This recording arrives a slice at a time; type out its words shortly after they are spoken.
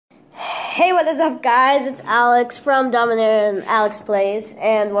Hey, what is up, guys? It's Alex from Dominic and Alex Plays,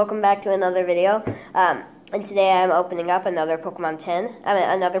 and welcome back to another video. And today I'm opening up another Pokemon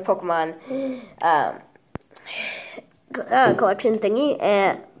collection thingy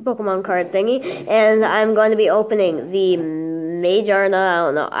and Pokemon card thingy, and I'm going to be opening the Magearna. I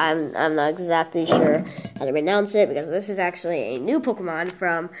don't know. I'm not exactly sure how to pronounce it because this is actually a new Pokemon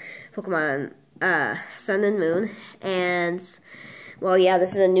from Pokemon Sun and Moon, and well, yeah,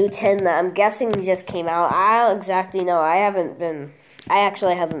 this is a new tin that I'm guessing just came out. I don't exactly know. I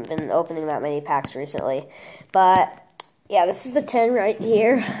actually haven't been opening that many packs recently. But, yeah, this is the tin right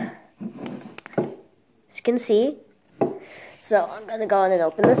here. As you can see. So, I'm going to go on and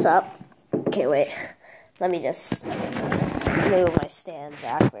open this up. Okay, wait. Let me just move my stand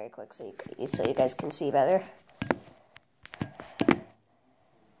back very quick so you guys can see better.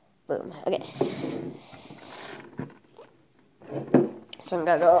 Boom. Okay. So I'm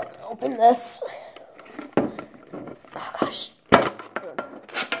gonna go open this. Oh gosh.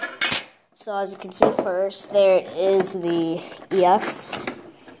 So as you can see first, there is the EX.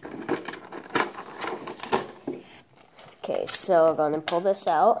 Okay, so I'm gonna pull this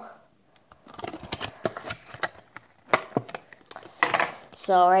out.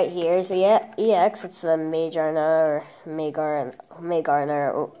 So right here is the EX. It's the Magearna or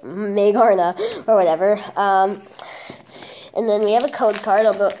Magearna or whatever. And then we have a code card.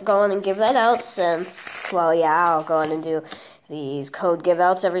 I'll go on and give that out since, well, yeah, I'll go on and do these code give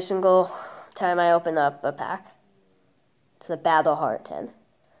outs every single time I open up a pack. It's the Battle Heart 10.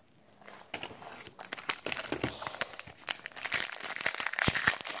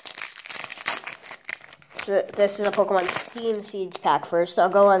 So this is a Pokemon Steam Siege pack first. I'll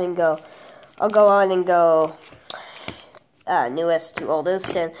go on and go newest to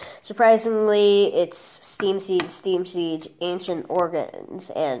oldest, and surprisingly, it's Steam Siege, Ancient Organs,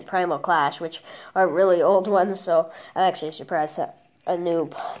 and Primal Clash, which are really old ones. So I'm actually surprised that a new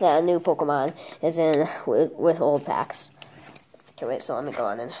Pokemon is in with old packs. Okay, wait. So let me go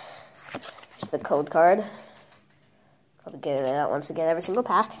on and here's the code card. I'll be giving it out once again every single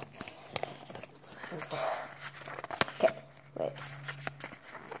pack. Okay, wait.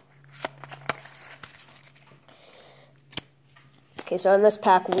 Okay, so in this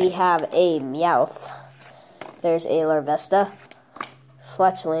pack we have a Meowth. There's a Larvesta,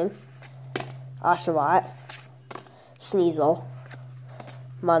 Fletchling, Oshawott, Sneasel,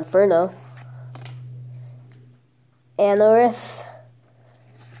 Monferno, Anorith,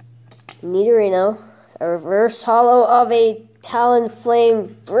 Nidorino, a reverse holo of a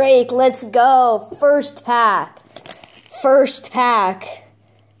Talonflame Break. Let's go! First pack!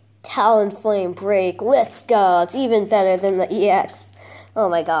 Talonflame Break. Let's go. It's even better than the EX. Oh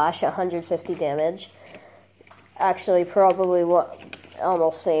my gosh, 150 damage. Actually, probably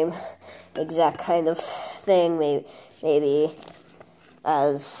almost same exact kind of thing, maybe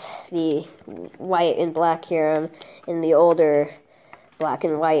as the white and black here in the older black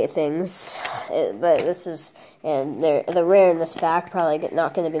and white things. But this is, and the rare in this pack probably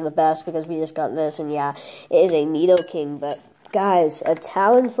not going to be the best because we just got this, and yeah, it is a Nidoking, but guys, a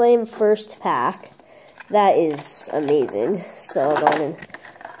Talonflame first pack, that is amazing. So going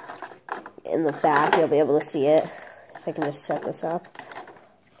in the back, you'll be able to see it. If I can just set this up.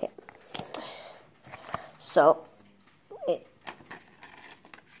 Okay. So,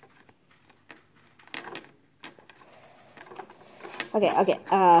 okay,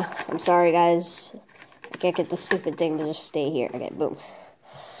 I'm sorry guys. I can't get the stupid thing to just stay here. Okay, boom.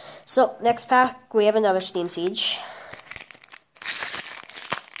 So, next pack, we have another Steam Siege.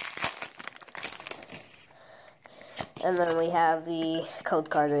 And then we have the code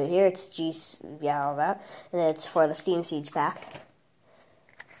card right here. It's all that. And it's for the Steam Siege pack.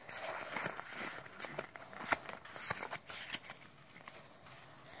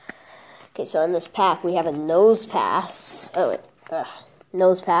 Okay, so in this pack, we have a Nose Pass.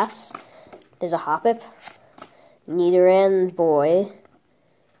 Nose Pass. There's a Hoppip, Nidoran Boy,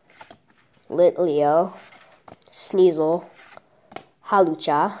 Litleo, Sneasel,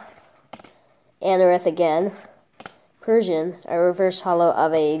 Hawlucha, Anorith again, Persian, a reverse holo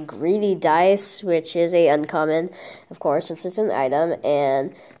of a Greedy Dice, which is a uncommon, of course, since it's an item,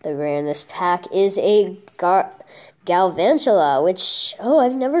 and the rare in this pack is a Galvantula, which, oh,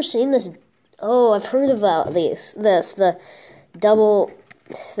 I've never seen this. Oh, I've heard about the double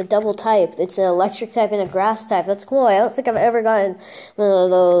type. It's an electric type and a grass type. That's cool. I don't think I've ever gotten one of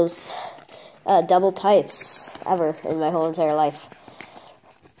those double types ever in my whole entire life.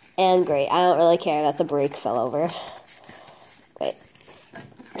 And great. I don't really care that the break fell over. Wait.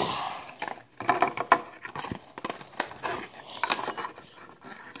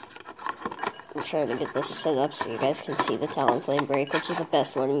 I'm trying to get this set up so you guys can see the Talonflame Break, which is the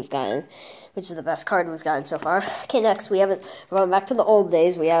best one we've gotten, which is the best card we've gotten so far. Okay, next we're going back to the old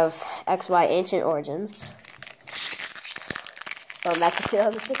days. We have XY Ancient Origins. Going back to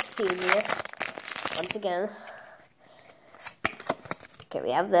 2016 here, once again. Okay,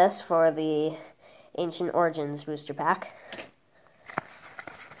 we have this for the Ancient Origins booster pack.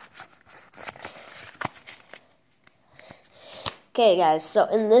 Okay, guys, so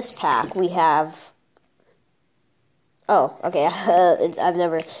in this pack we have... Oh, okay, I've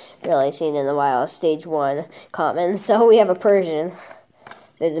never really seen it in a while. Stage 1 common. So we have a Persian.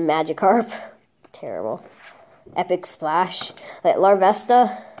 There's a Magikarp. Terrible. Epic Splash. Like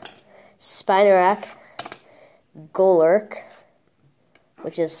Larvesta. Spinarak. Golurk.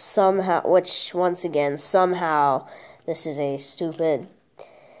 Which once again, somehow, this is a stupid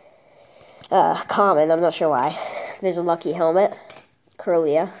common. I'm not sure why. There's a Lucky Helmet.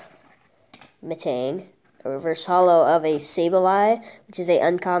 Curlia. Metang. A reverse holo of a Sableye, which is a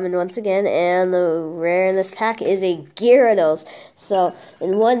uncommon once again, and the rare in this pack is a Gyarados. So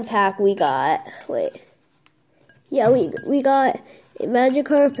in one pack we got we got a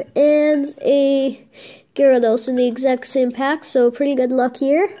Magikarp and a Gyarados in the exact same pack. So pretty good luck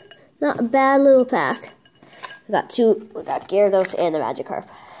here. Not a bad little pack. We got Gyarados and a Magikarp.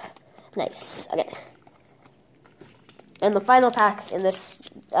 Nice. Okay. And the final pack in this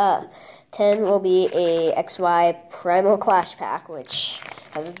 10 will be a XY Primal Clash pack, which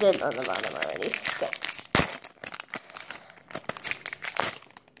has a dip on the bottom already. Good.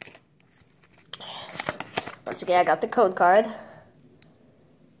 So, once again, I got the code card.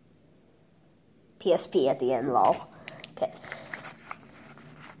 PSP at the end, lol. Okay.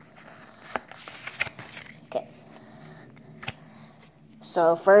 Okay.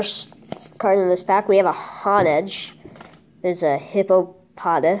 So, first card in this pack, we have a Honedge. There's a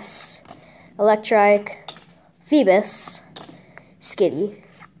Hippopotas. Electrike, Phoebus, Skitty.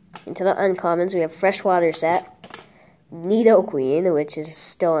 Into the uncommons, we have Freshwater Set, Nidoqueen, which is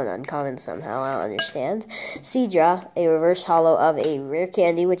still an uncommon somehow, I don't understand. Seadra, a reverse holo of a Rare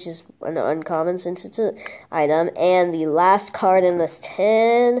Candy, which is an uncommon since it's an item. And the last card in this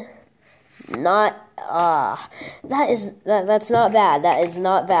 10, that's not bad. That is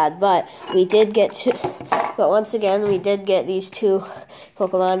not bad, but we did get once again, we did get these two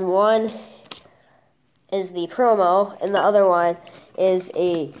Pokemon. One is the promo, and the other one is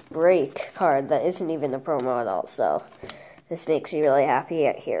a break card that isn't even a promo at all, so this makes me really happy.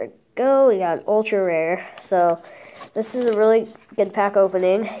 Here we go, we got an ultra rare, so this is a really good pack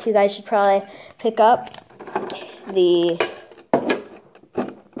opening. You guys should probably pick up the...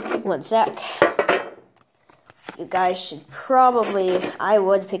 One sec. You guys should probably... I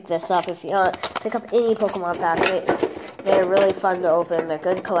would pick this up if you want. Pick up any Pokemon pack. They're really fun to open. They're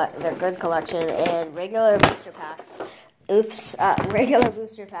good collection, and regular booster packs. Regular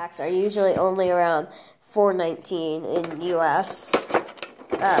booster packs are usually only around $4.19 in US,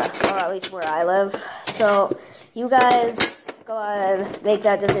 or at least where I live. So you guys go ahead and make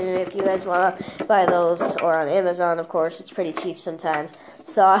that decision if you guys want to buy those, or on Amazon, of course. It's pretty cheap sometimes.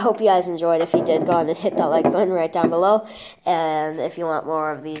 So I hope you guys enjoyed. If you did, go ahead and hit that like button right down below. And if you want more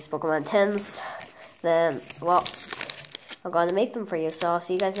of these Pokemon 10s, then, well, I'm going to make them for you, so I'll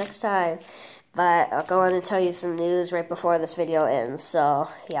see you guys next time. But I'll go on and tell you some news right before this video ends, so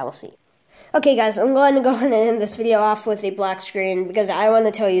yeah, we'll see. Okay, guys, I'm going to go on and end this video off with a black screen because I want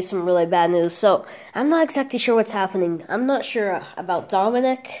to tell you some really bad news. So, I'm not exactly sure what's happening. I'm not sure about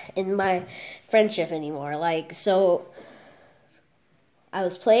Dominic and my friendship anymore. So, I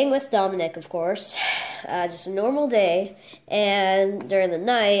was playing with Dominic, of course, just a normal day, and during the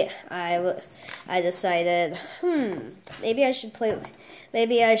night, I decided, maybe I should play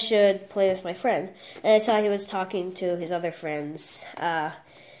with my friend. And I saw he was talking to his other friends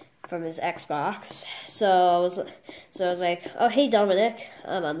from his Xbox. So I was like, "Oh, hey Dominic,"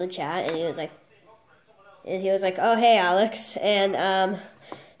 I'm on the chat, and he was like, "Oh, hey Alex," and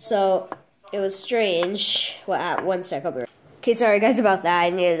so it was strange. Well, 1 sec, I'll be right. Okay, sorry guys about that.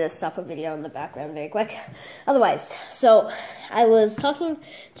 I needed to stop a video in the background very quick. Otherwise, so I was talking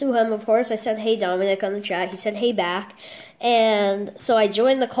to him, of course. I said, "Hey Dominic," on the chat. He said, "Hey" back. And so I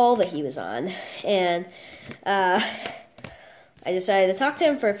joined the call that he was on. And I decided to talk to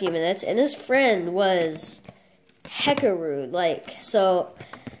him for a few minutes. And his friend was hecka rude. So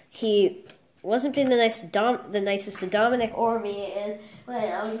he wasn't being the nicest to Dominic or me. And when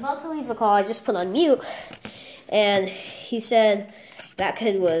I was about to leave the call, I just put on mute. And he said, that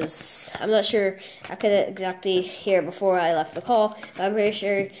kid was, I'm not sure, I couldn't exactly hear before I left the call, but I'm pretty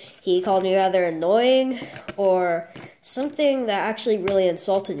sure he called me rather annoying or something that actually really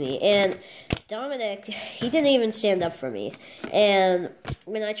insulted me. And Dominic, he didn't even stand up for me. And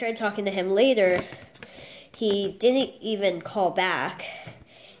when I tried talking to him later, he didn't even call back.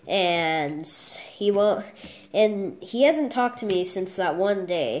 And he hasn't talked to me since that one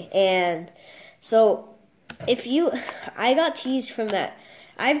day. And so I got teased from that.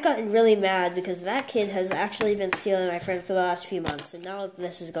 I've gotten really mad because that kid has actually been stealing my friend for the last few months, and now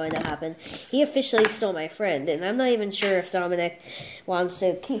this is going to happen. He officially stole my friend, and I'm not even sure if Dominic wants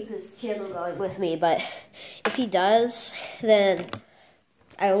to keep his channel going with me, but if he does, then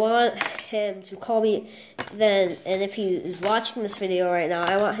I want him to call me then, and if he is watching this video right now,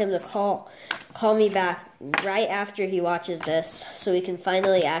 I want him to call me back right after he watches this so we can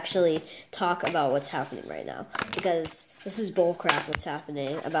finally actually talk about what's happening right now, because this is bullcrap what's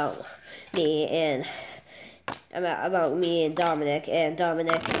happening about me and Dominic, and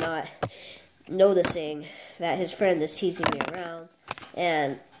Dominic not noticing that his friend is teasing me around,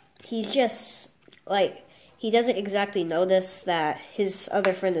 and he's just like, he doesn't exactly notice that his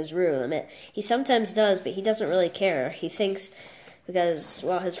other friend is rude. I mean, he sometimes does, but he doesn't really care. He thinks because,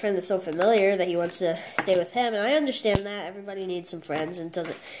 well, his friend is so familiar that he wants to stay with him, and I understand that. Everybody needs some friends, and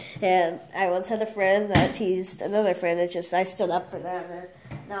doesn't. And I once had a friend that teased another friend. It's just I stood up for them, and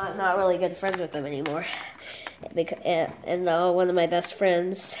now I'm not really good friends with them anymore. And one of my best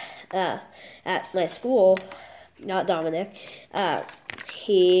friends at my school, not Dominic,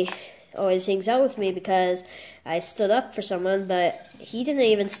 he always hangs out with me because I stood up for someone, but he didn't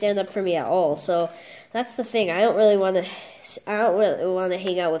even stand up for me at all. So that's the thing. I don't really want to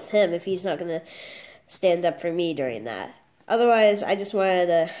hang out with him if he's not going to stand up for me during that. Otherwise, I just wanted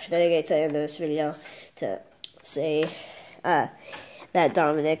to dedicate to the end of this video to say that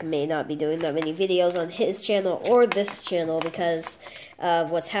Dominic may not be doing that many videos on his channel or this channel because of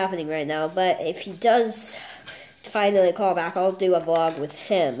what's happening right now. But if he does finally call back, I'll do a vlog with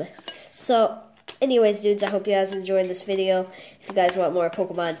him. So, anyways, dudes, I hope you guys enjoyed this video. If you guys want more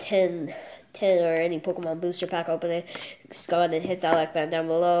Pokemon 10 or any Pokemon booster pack opening, just go ahead and hit that like button down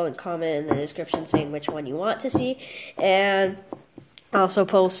below and comment in the description saying which one you want to see. And also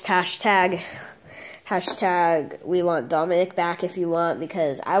post hashtag we want Dominic back if you want,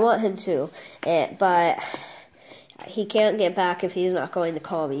 because I want him too. But he can't get back if he's not going to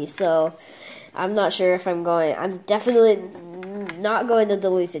call me. So I'm not sure if I'm definitely not going to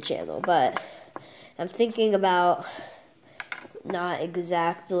delete the channel, but I'm thinking about not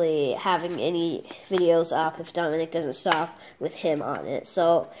exactly having any videos up if Dominic doesn't stop with him on it.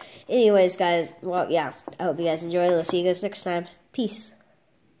 So, anyways, guys, well, yeah, I hope you guys enjoyed, and I'll see you guys next time. Peace.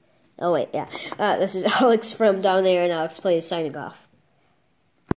 Oh, wait, yeah. This is Alex from Dominator and Alex Plays signing off.